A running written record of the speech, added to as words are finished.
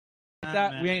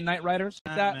that. We ain't night riders.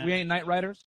 That. We ain't night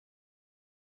riders.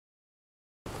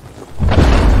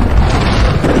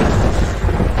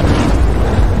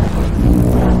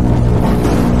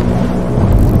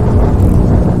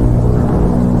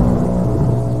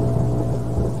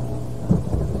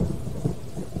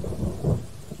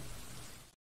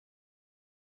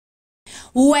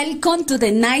 Welcome to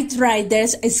the Night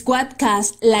Riders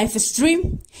Squadcast live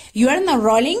stream. You are now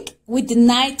rolling with the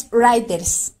Night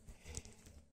Riders.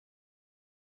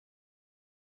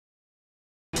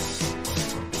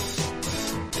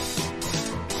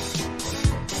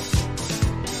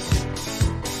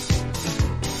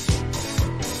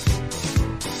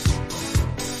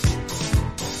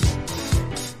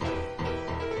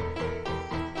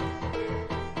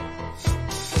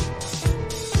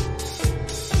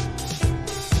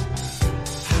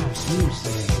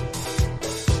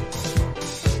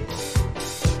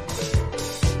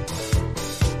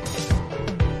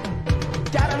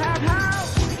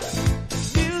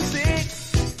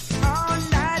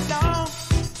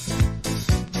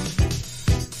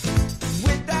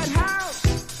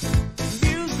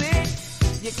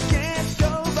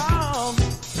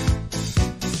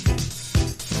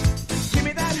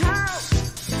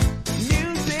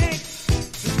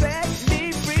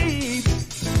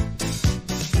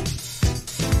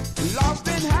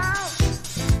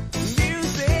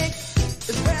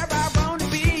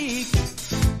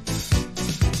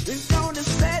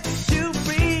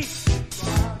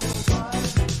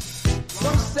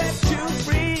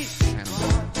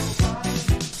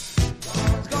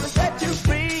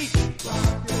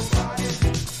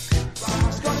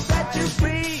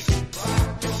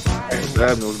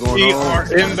 What's going we on?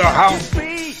 are in the house.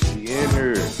 We in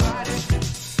here.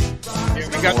 Yeah,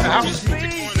 we got the house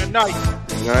music on tonight.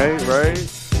 Right.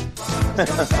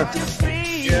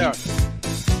 Yeah.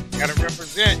 Gotta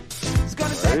represent.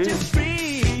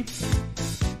 Right.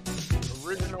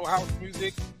 Original house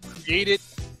music created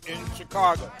in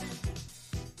Chicago.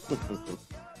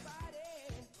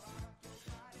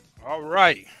 All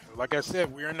right. Like I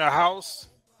said, we're in the house.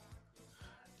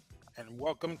 And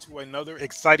welcome to another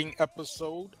exciting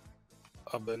episode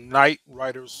of the Night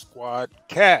Riders Squad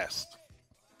cast.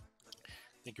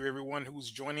 Thank you everyone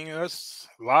who's joining us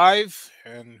live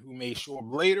and who may show up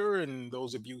later, and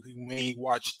those of you who may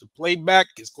watch the playback.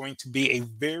 It's going to be a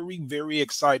very, very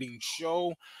exciting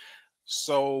show.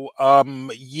 So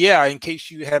yeah, in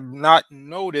case you have not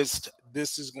noticed,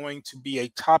 this is going to be a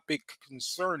topic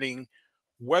concerning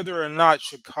whether or not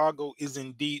Chicago is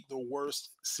indeed the worst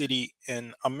city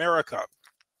in America.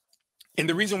 And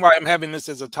the reason why I'm having this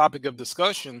as a topic of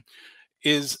discussion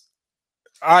is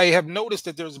I have noticed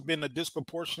that there's been a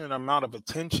disproportionate amount of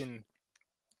attention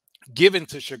given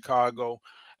to Chicago.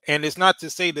 And it's not to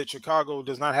say that Chicago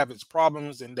does not have its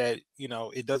problems and that, you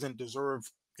know, it doesn't deserve,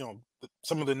 you know,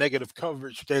 some of the negative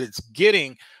coverage that it's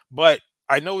getting. But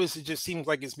I notice it just seems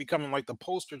like it's becoming like the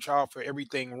poster child for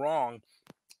everything wrong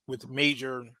with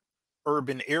major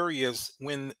urban areas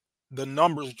when the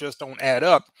numbers just don't add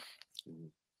up.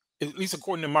 At least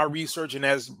according to my research, and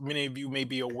as many of you may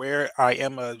be aware, I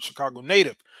am a Chicago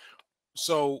native.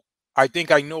 So I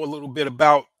think I know a little bit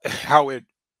about how it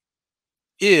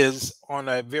is on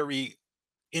a very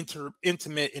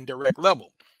intimate and direct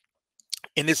level.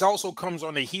 And this also comes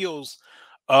on the heels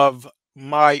of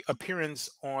my appearance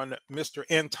on Mr.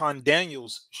 Anton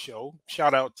Daniels' show.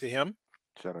 Shout out to him.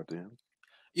 Shout out to him.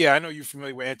 Yeah, I know you're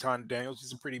familiar with Anton Daniels.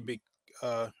 He's a pretty big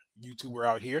YouTuber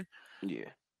out here. Yeah.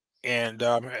 And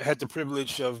I had the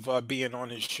privilege of being on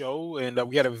his show. And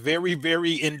we had a very,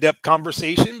 very in-depth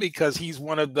conversation because he's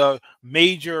one of the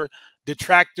major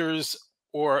detractors,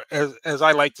 or as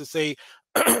I like to say,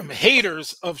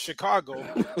 haters of Chicago.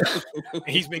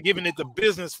 He's been giving it the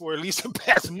business for at least the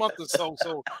past month or so.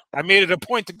 So I made it a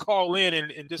point to call in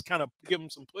and just kind of give him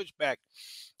some pushback.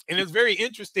 And it's very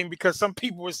interesting because some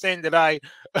people were saying that I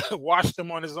watched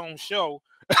him on his own show.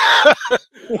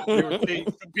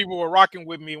 Some people were rocking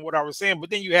with me and what I was saying,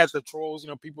 but then you had the trolls. You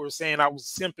know, people were saying I was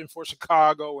simping for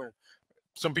Chicago, and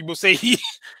some people say he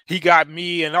got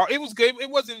me, and all. It was good. It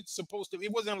wasn't supposed to.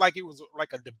 It wasn't like it was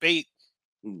like a debate.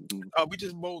 We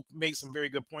just both made some very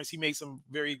good points. He made some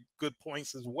very good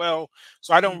points as well.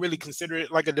 So I don't really consider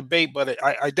it like a debate, but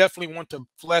I definitely want to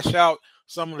flesh out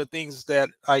some of the things that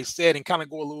I said and kind of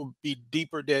go a little bit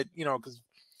deeper. That, you know, because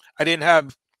I didn't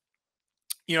have,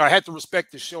 you know, I had to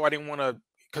respect the show. I didn't want to,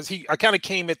 because I kind of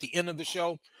came at the end of the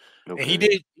show, and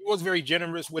he was very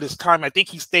generous with his time. I think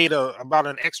he stayed about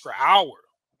an extra hour,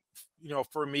 you know,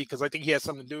 for me, because I think he had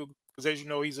something to do. Because as you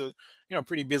know, he's a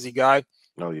pretty busy guy.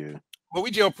 Oh yeah. But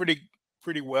we gel pretty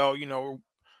well. You know,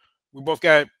 we both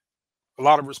got a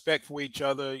lot of respect for each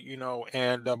other,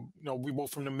 and we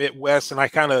both from the Midwest, and I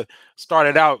kind of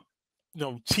started out,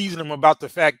 teasing him about the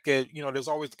fact that there's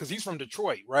always, because he's from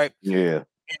Detroit, right? Yeah.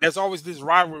 And there's always this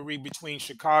rivalry between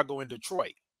Chicago and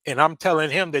Detroit. And I'm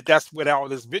telling him that that's where all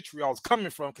this vitriol is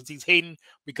coming from, because he's hating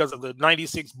because of the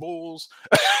 '96 Bulls.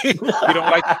 He don't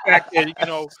like the fact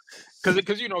that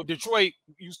because Detroit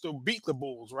used to beat the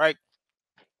Bulls, right?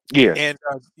 Yeah. And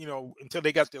until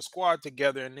they got their squad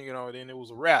together, and then it was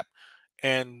a wrap.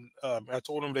 And I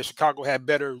told him that Chicago had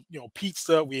better,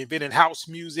 pizza. We invented house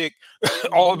music,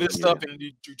 all of this stuff, and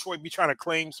Detroit be trying to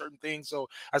claim certain things. So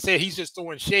I said he's just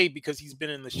throwing shade because he's been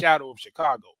in the shadow of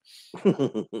Chicago.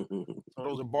 So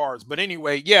those are bars. But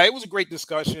anyway, yeah, it was a great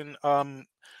discussion. It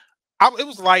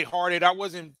was lighthearted. I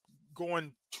wasn't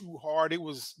going too hard. It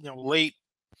was late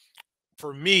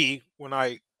for me when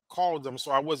I called them, so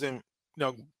I wasn't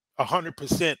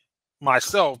 100%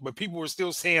 myself, but people were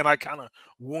still saying I kind of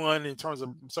won in terms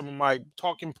of some of my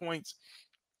talking points.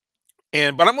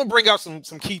 But I'm gonna bring out some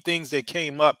key things that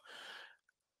came up.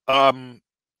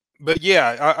 But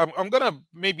yeah, I'm gonna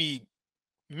maybe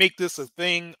make this a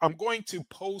thing. I'm going to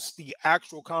post the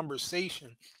actual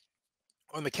conversation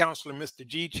on the Counselor Mr.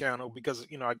 G channel, because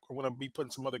I want to be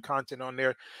putting some other content on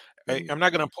there. I'm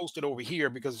not going to post it over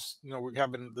here because we're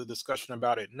having the discussion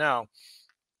about it now,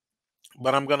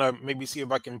 but I'm gonna maybe see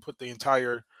if I can put the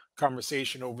entire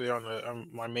conversation over there on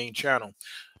my main channel.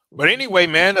 But anyway,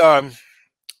 man,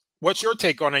 what's your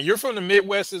take on it? You're from the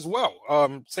Midwest as well,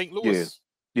 St. Louis.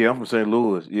 Yeah, I'm from St.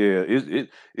 Louis. Yeah,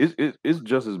 it's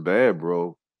just as bad,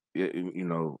 bro. It's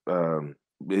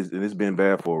been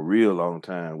bad for a real long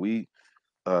time. We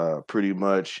pretty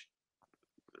much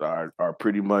are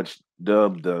pretty much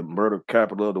dubbed the murder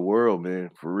capital of the world,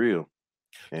 man, for real.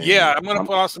 And Yeah, I'm gonna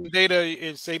put out some data.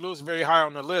 In St. Louis very high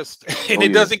on the list, and it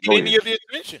doesn't get any of the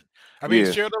attention. I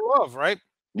mean, share the love, right?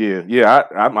 Yeah.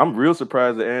 I'm real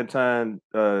surprised that Anton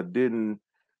didn't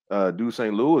do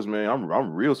St. Louis, man.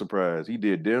 I'm real surprised. He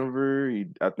did Denver.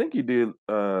 I think he did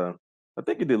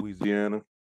Louisiana.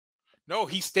 No,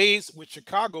 he stays with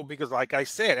Chicago because, like I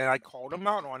said, and I called him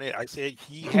out on it. I said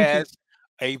he has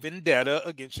a vendetta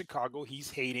against Chicago.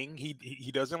 He's hating.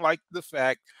 He doesn't like the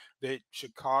fact that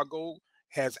Chicago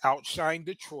has outshined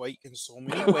Detroit in so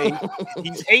many ways.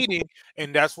 He's hating,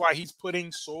 and that's why he's putting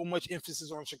so much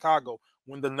emphasis on Chicago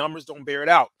when the numbers don't bear it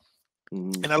out.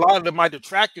 And a lot of my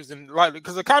detractors, and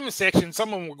because the comment section,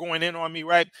 some of them were going in on me,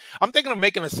 right? I'm thinking of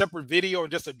making a separate video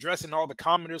and just addressing all the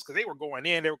commenters, because they were going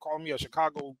in. They were calling me a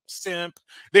Chicago simp.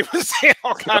 They were saying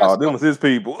all kinds of stuff. Them was his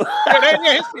people.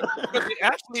 His people. But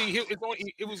actually,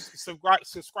 it was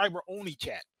subscriber only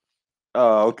chat.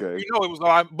 Oh, okay. It was a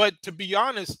lot. But to be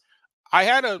honest, I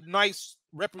had a nice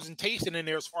representation in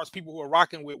there as far as people who are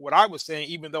rocking with what I was saying,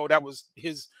 even though that was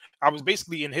I was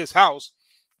basically in his house.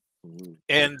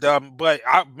 And but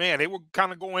man, they were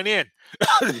kind of going in,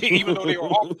 even though they were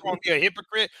all calling me a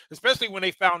hypocrite, especially when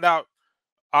they found out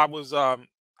I was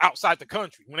outside the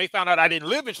country. When they found out I didn't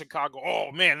live in Chicago,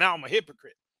 oh man, now I'm a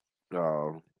hypocrite.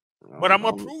 But I'm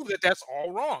gonna prove that that's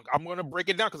all wrong. I'm gonna break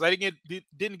it down because I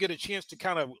didn't get a chance to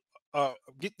kind of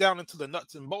get down into the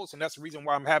nuts and bolts, and that's the reason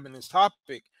why I'm having this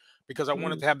topic, because I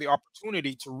wanted to have the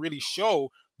opportunity to really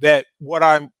show that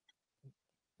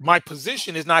my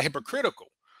position is not hypocritical.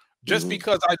 Just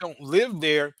because I don't live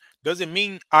there doesn't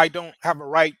mean I don't have a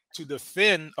right to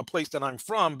defend a place that I'm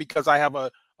from, because I have a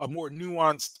more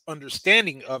nuanced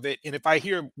understanding of it. And if I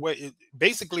hear what it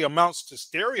basically amounts to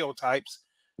stereotypes,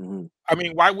 I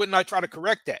mean, why wouldn't I try to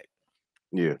correct that?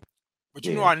 Yeah. But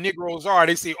you know how Negroes are.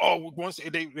 They say, oh, once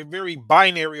they're very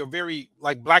binary or very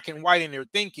like black and white in their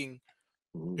thinking.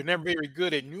 They're never very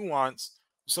good at nuance.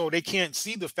 So they can't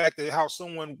see the fact that how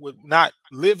someone would not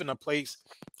live in a place,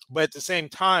 but at the same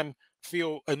time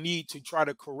feel a need to try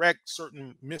to correct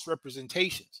certain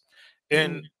misrepresentations.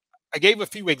 And I gave a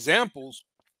few examples,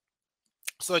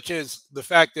 such as the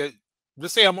fact that,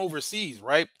 let's say I'm overseas,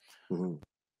 right?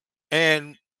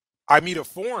 And I meet a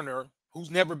foreigner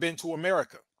who's never been to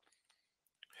America.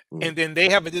 And then they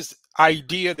have this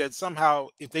idea that somehow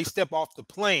if they step off the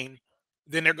plane,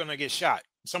 then they're going to get shot.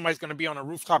 Somebody's going to be on a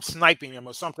rooftop sniping them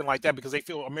or something like that, because they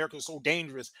feel America is so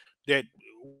dangerous that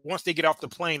once they get off the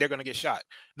plane, they're going to get shot.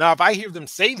 Now, if I hear them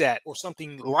say that or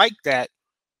something like that,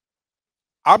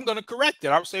 I'm going to correct it.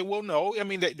 I would say, well, no, I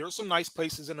mean, there's some nice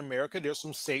places in America. There's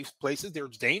some safe places.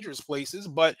 There's dangerous places,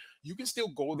 but you can still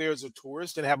go there as a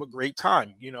tourist and have a great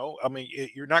time. I mean,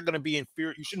 you're not going to be in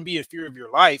fear. You shouldn't be in fear of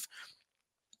your life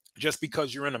just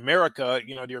because you're in America.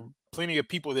 There are plenty of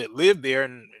people that live there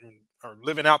and are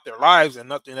living out their lives and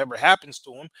nothing ever happens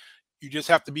to them. You just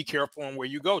have to be careful on where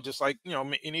you go, just like,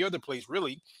 any other place,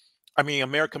 really. I mean,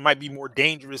 America might be more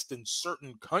dangerous than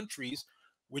certain countries,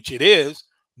 which it is,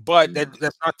 but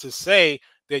that's not to say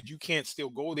that you can't still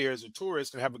go there as a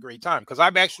tourist and have a great time. Because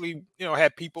I've actually,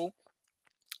 had people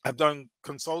I've done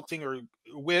consulting or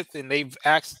with, and they've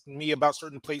asked me about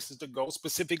certain places to go,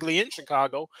 specifically in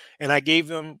Chicago, and I gave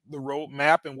them the road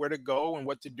map and where to go and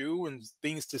what to do and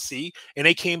things to see, and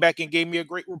they came back and gave me a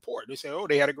great report. They said, "Oh,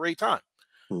 they had a great time."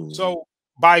 So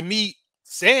by me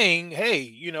saying,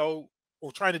 "Hey,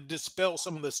 or trying to dispel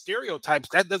some of the stereotypes,"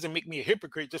 that doesn't make me a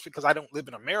hypocrite just because I don't live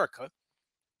in America.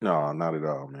 No, not at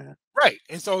all, man. Right.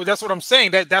 And so that's what I'm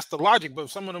saying. That's the logic. But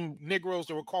some of them Negroes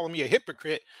that were calling me a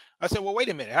hypocrite, I said, well, wait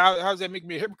a minute. How does that make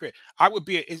me a hypocrite? I would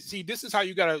be see, this is how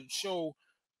you gotta show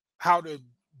how to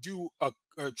do a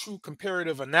true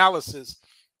comparative analysis.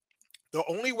 The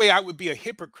only way I would be a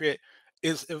hypocrite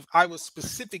is if I was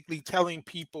specifically telling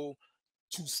people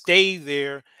to stay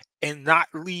there and not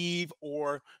leave,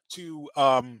 or to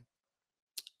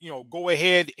go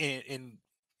ahead and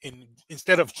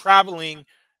instead of traveling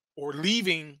or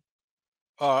leaving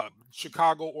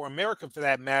Chicago or America for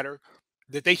that matter,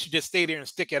 that they should just stay there and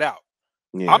stick it out.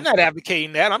 Yeah. I'm not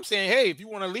advocating that. I'm saying, hey, if you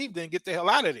want to leave, then get the hell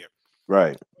out of there.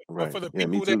 Right. But for the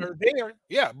people that are there,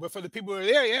 yeah. But for the people that are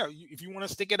there, yeah. If you want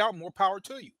to stick it out, more power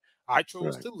to you. I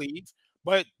chose to leave,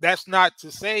 but that's not to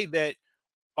say that,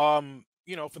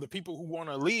 for the people who want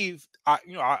to leave,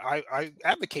 I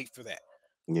advocate for that.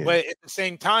 Yeah. But at the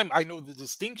same time, I know the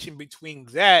distinction between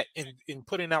that and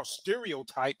putting out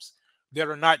stereotypes that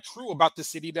are not true about the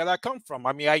city that I come from.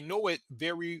 I mean, I know it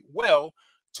very well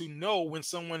to know when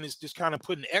someone is just kind of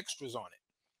putting extras on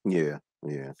it. Yeah,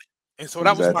 yeah. And so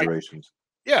that was my exaggerations.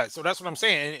 Yeah, so that's what I'm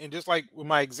saying. And just like with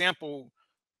my example,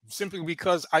 simply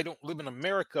because I don't live in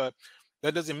America,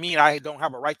 that doesn't mean I don't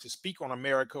have a right to speak on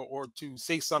America or to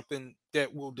say something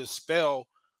that will dispel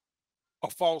a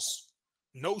false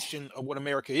notion of what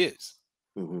America is.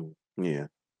 Yeah,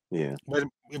 yeah.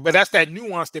 But that's that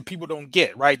nuance that people don't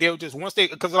get, right? They'll just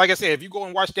because like I said, if you go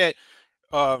and watch that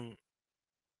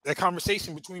that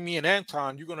conversation between me and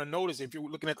Anton, you're gonna notice if you're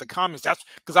looking at the comments, that's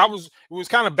because it was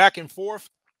kind of back and forth,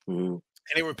 and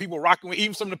there were people rocking with,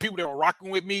 even some of the people that were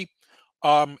rocking with me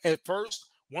at first.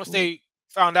 Once they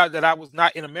found out that I was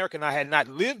not in America and I had not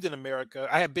lived in America,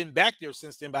 I have been back there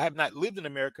since then, but I have not lived in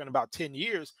America in about 10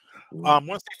 years.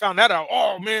 Once they found that out,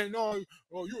 oh man, no,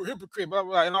 oh, you're a hypocrite, blah,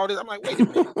 blah, blah, and all this. I'm like, wait a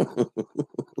minute.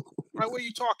 Right, what are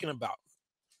you talking about?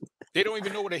 They don't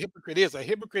even know what a hypocrite is. A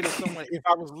hypocrite is someone, if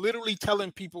I was literally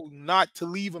telling people not to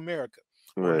leave America,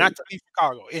 or not to leave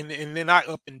Chicago, and then I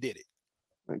up and did it.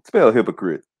 Like, spell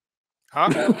hypocrite. Huh?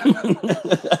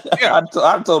 Yeah.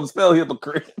 I told him spell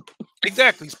hypocrite.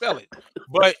 Exactly, spell it.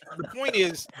 But the point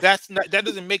is, that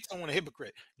doesn't make someone a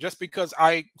hypocrite. Just because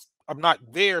I'm not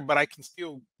there, but I can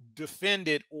still defend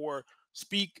it or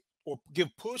speak or give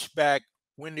pushback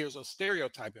when there's a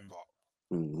stereotype involved.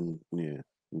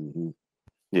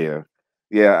 Yeah.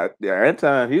 Yeah.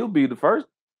 Anton, he'll be the first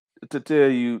to tell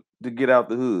you to get out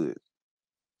the hood.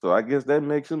 So I guess that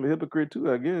makes him a hypocrite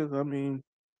too, I guess. I mean,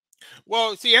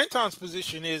 well, see, Anton's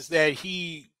position is that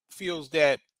he feels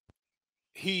that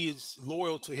he is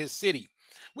loyal to his city,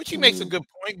 which he makes a good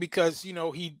point, because he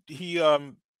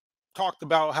talked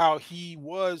about how he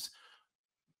was,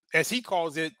 as he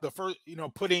calls it, the first,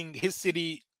 putting his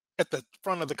city at the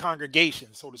front of the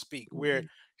congregation, so to speak, where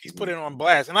he's put it on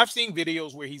blast. And I've seen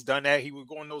videos where he's done that. He would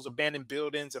go in those abandoned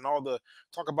buildings and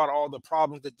talk about all the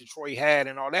problems that Detroit had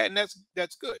and all that, and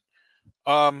that's good.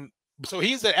 So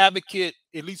he's an advocate,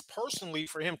 at least personally,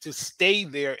 for him to stay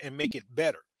there and make it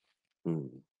better.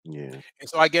 Yeah. And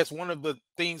so I guess one of the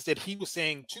things that he was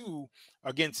saying too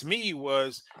against me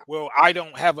was, well, I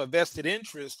don't have a vested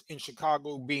interest in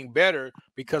Chicago being better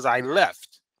because I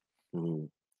left.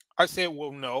 I said,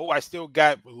 well, no, I still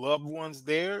got loved ones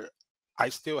there. I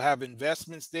still have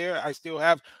investments there. I still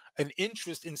have an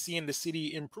interest in seeing the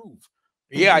city improve.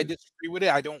 Yeah, I disagree with it.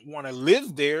 I don't want to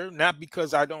live there, not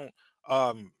because I don't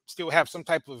still have some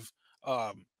type of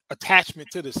attachment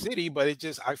to the city, but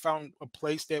I found a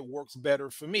place that works better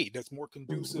for me, that's more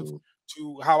conducive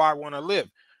to how I want to live.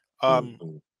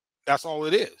 That's all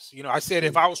it is. I said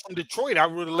if I was from Detroit, I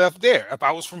would have left there. If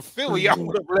I was from Philly, I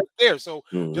would have left there. So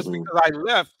just because I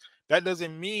left, that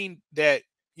doesn't mean that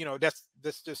that's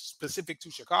just specific to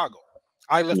Chicago.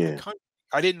 I left the country.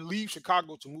 I didn't leave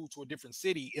Chicago to move to a different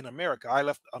city in America. I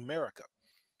left America.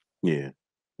 Yeah.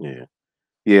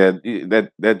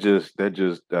 That's just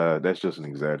an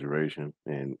exaggeration,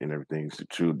 and everything's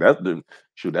true. That's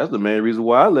the main reason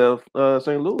why I left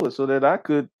St. Louis, so that I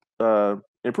could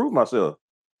improve myself.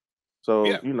 So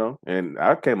and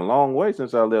I came a long way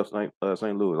since I left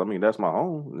St. Louis. I mean, that's my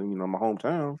home, my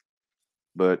hometown.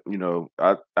 But you know,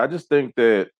 I just think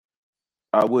that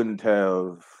I wouldn't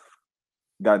have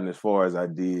gotten as far as I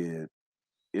did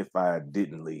if I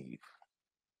didn't leave.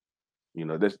 You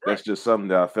know, that's Right. just something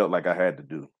that I felt like I had to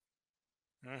do.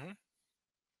 Hmm.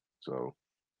 So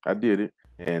I did it,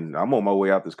 and I'm on my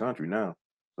way out this country now.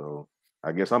 So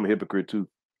I guess I'm a hypocrite too.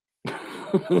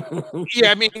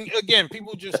 Yeah, I mean, again,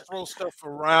 people just throw stuff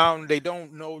around. They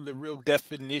don't know the real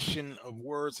definition of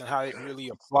words and how it really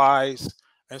applies.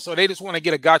 And so they just want to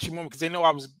get a gotcha moment because they know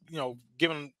I was,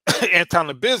 giving Anton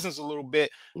the business a little bit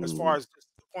as far Mhm, as just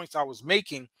the points I was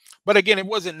making. But again, it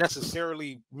wasn't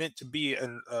necessarily meant to be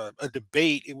a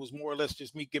debate. It was more or less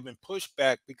just me giving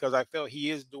pushback because I felt he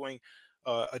is doing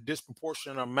a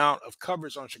disproportionate amount of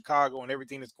coverage on Chicago and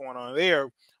everything that's going on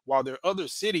there, while there are other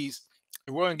cities,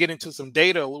 and we're going to get into some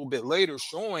data a little bit later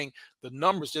showing the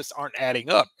numbers just aren't adding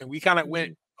up. And we kind of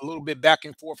went mhm, a little bit back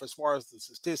and forth as far as the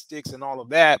statistics and all of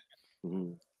that.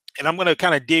 mhm, And I'm going to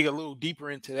kind of dig a little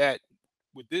deeper into that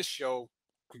with this show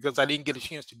because I didn't get a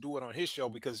chance to do it on his show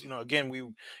because,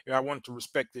 again, I wanted to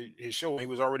respect his show. He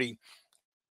was already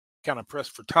kind of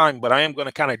pressed for time, but I am going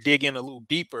to kind of dig in a little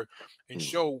deeper and mhm.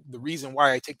 show the reason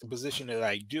why I take the position that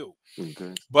I do.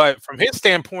 Okay. But from his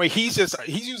standpoint, he's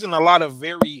using a lot of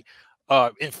very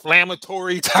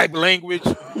inflammatory type language,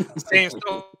 saying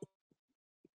stuff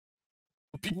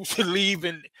people should leave,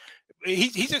 and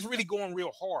he's just really going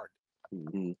real hard.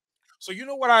 Mhm. So you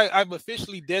know what I've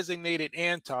officially designated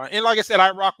Anton, and like I said, I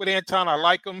rock with Anton. I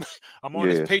like him. I'm on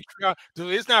his Yeah, Patreon, so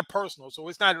it's not personal. So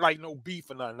it's not like no beef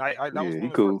or nothing. That was yeah, he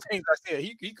one of the first cool. things I said.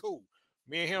 He cool.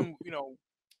 Me and him,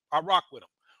 I rock with him.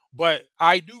 But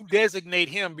I do designate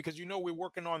him because we're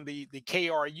working on the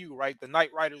KRU, right? The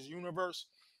Knight Riders universe.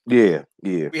 Yeah,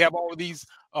 yeah, We have all of these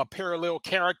parallel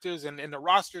characters, and the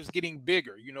roster is getting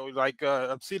bigger. Like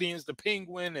Obsidian's the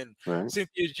Penguin, and right.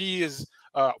 Cynthia G is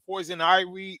Poison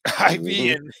Ivy, Ivy,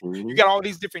 Mhm, and you mhm, got all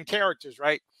these different characters,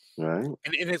 right? right.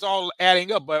 And it's all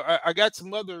adding up. But I got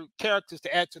some other characters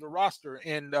to add to the roster,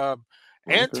 and Okay.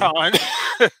 Anton,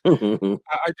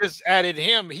 I just added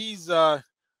him. He's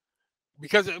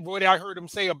because of what I heard him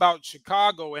say about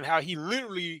Chicago and how he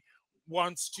literally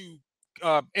wants to.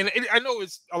 I know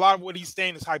it's a lot of what he's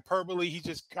saying is hyperbole. He's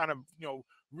just kind of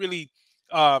really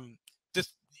um,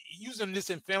 just using this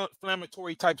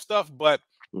inflammatory type stuff. But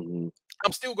Mhm,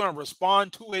 I'm still going to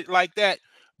respond to it like that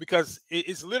because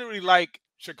it's literally like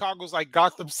Chicago's like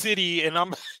Gotham City, and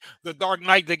I'm the Dark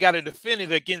Knight that got to defend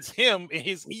it against him and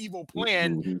his evil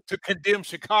plan mhm. to condemn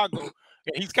Chicago.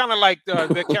 And he's kind of like the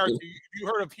character you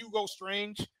heard of Hugo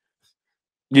Strange.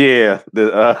 Yeah,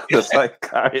 the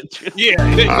psychiatrist.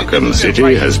 Yeah, this Arkham is him City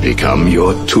right has become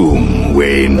your tomb,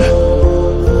 Wayne.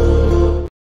 here.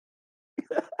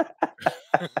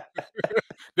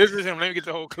 This is him. Let me get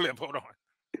the whole clip. Hold on.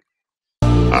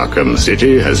 Arkham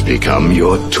City has become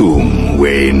your tomb,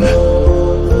 Wayne.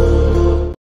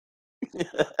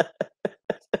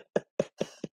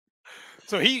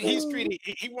 So he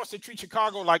wants to treat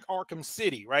Chicago like Arkham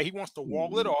City, right? He wants to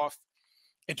wall it Mhm. off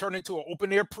and turn it into an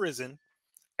open air prison.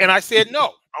 And I said,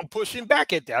 no, I'm pushing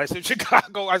back at that. I said,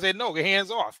 Chicago, I said, no,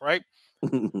 hands off, right?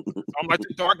 I'm like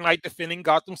the Dark Knight defending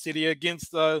Gotham City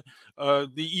against the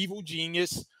evil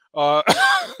genius, uh,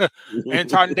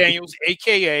 Anton Daniels,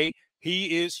 aka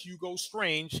he is Hugo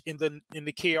Strange in the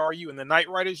KRU in the Knight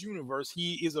Riders universe.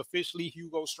 He is officially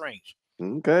Hugo Strange.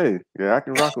 Okay, yeah, I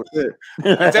can rock with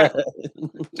Exactly.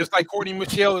 that. Just like Courtney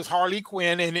Michelle is Harley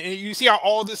Quinn, and you see how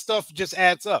all this stuff just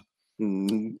adds up.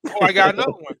 Mhm. Oh, I got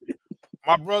another one.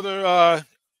 My brother,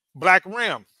 Black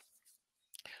Ram.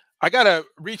 I gotta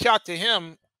reach out to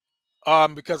him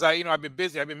because I've been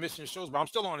busy. I've been missing shows, but I'm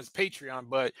still on his Patreon.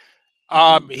 But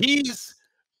Mhm.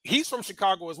 he's from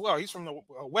Chicago as well. He's from the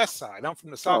West Side. I'm from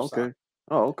the Oh, South Side. okay.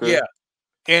 Oh, okay. Yeah,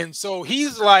 and so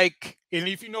he's like, and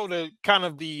if you know the kind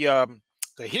of the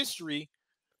history,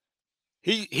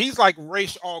 he's like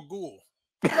Ra's al Ghul,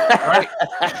 right?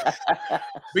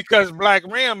 Because Black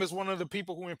Ram is one of the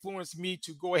people who influenced me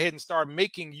to go ahead and start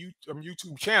making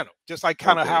YouTube channel, just like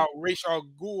kind of Okay. how Ra's al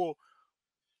Ghul,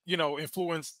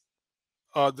 influenced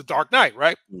the Dark Knight,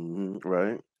 right?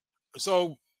 Right.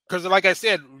 So, because like I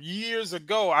said, years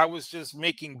ago, I was just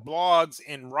making blogs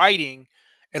and writing,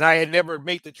 and I had never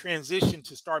made the transition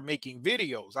to start making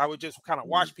videos. I would just kind of Mhm.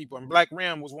 watch people, and Black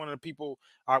Ram was one of the people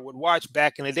I would watch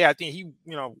back in the day. I think he,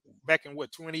 back in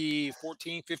what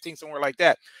 2014, 15, somewhere like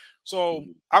that. So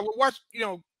Mhm. I would watch,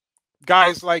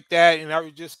 guys like that, and I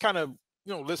would just kind of,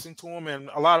 listen to them, and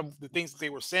a lot of the things that they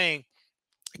were saying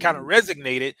kind of Mhm.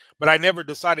 resonated, but I never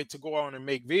decided to go on and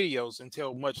make videos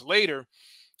until much later.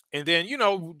 And then,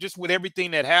 just with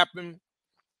everything that happened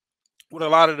with a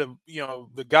lot of the,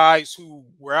 the guys who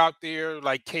were out there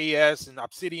like KS and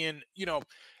Obsidian,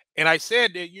 and I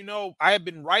said that, I had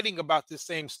been writing about this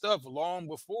same stuff long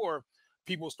before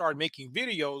people started making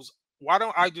videos. Why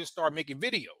don't I just start making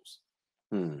videos?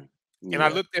 Hmm. And I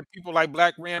Yeah. looked at people like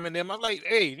Black Ram and them. I'm like,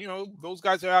 hey, those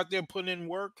guys are out there putting in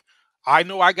work. I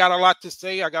know I got a lot to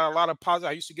say. I got a lot of positive.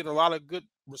 I used to get a lot of good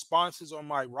responses on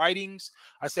my writings.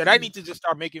 I said, I need to just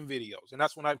start making videos. And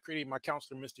that's when I created my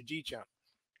Counselor Mr. G channel.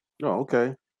 Oh,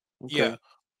 okay. Yeah. Okay.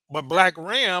 But Black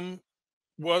Ram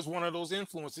was one of those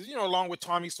influences, along with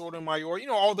Tommy Sotomayor,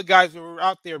 all the guys that were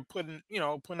out there putting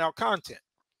out content.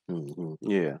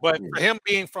 Yeah. But for him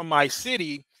being from my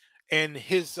city, and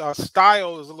his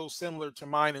style is a little similar to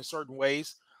mine in certain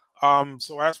ways.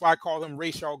 So that's why I call him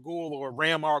Racial Ghul or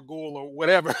Ram Al Ghul or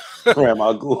whatever. Ram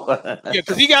Al Ghul. Yeah,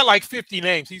 because he got like 50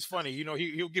 names. He's funny.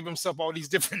 He'll give himself all these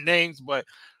different names, but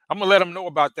I'm going to let him know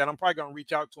about that. I'm probably going to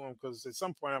reach out to him because at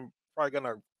some point I'm probably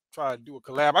going to try to do a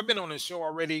collab. I've been on his show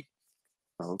already.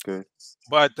 Okay.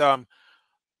 But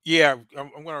yeah,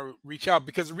 I'm going to reach out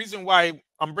because the reason why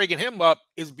I'm breaking him up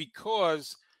is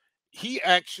because he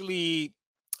actually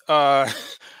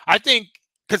I think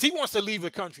because he wants to leave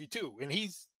the country too, and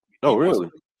really?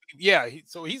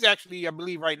 So he's actually, I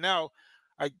believe right now,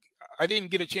 I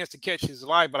didn't get a chance to catch his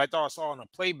live, but I thought I saw on a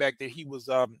playback that he was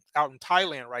out in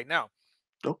Thailand right now.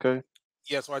 Okay.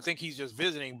 Yeah, so I think he's just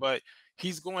visiting, but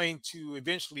he's going to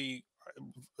eventually,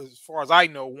 as far as I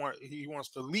know, he wants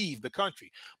to leave the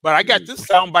country. But I got this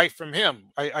soundbite from him.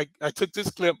 I took this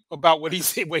clip about what he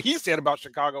said about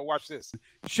Chicago. Watch this.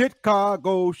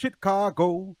 Chicago,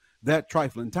 Chicago, that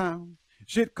trifling town.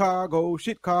 Chicago,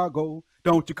 Chicago,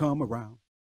 don't you come around.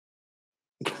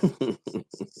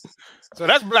 So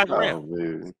that's Black Ram.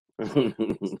 Man.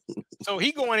 So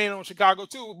he going in on Chicago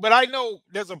too, but I know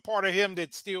there's a part of him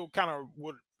that still kind of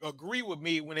would agree with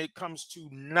me when it comes to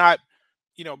not,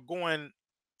 going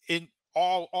in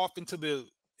all off into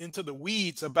the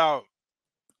weeds about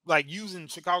like using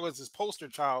Chicago as his poster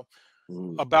child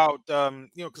about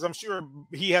because I'm sure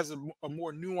he has a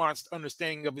more nuanced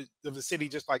understanding of the city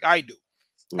just like I do,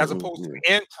 as opposed to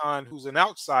Anton, who's an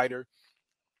outsider.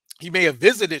 He may have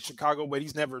visited Chicago, but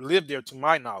he's never lived there, to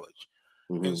my knowledge.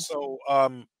 And so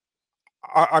I'm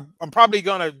probably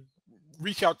gonna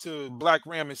reach out to Black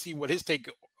Ram and see what his take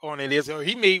on it is. Or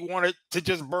he may want it to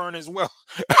just burn as well.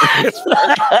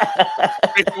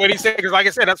 What he said, because like I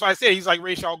said, that's why I said he's like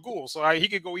Racial Ghul, so he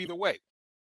could go either way.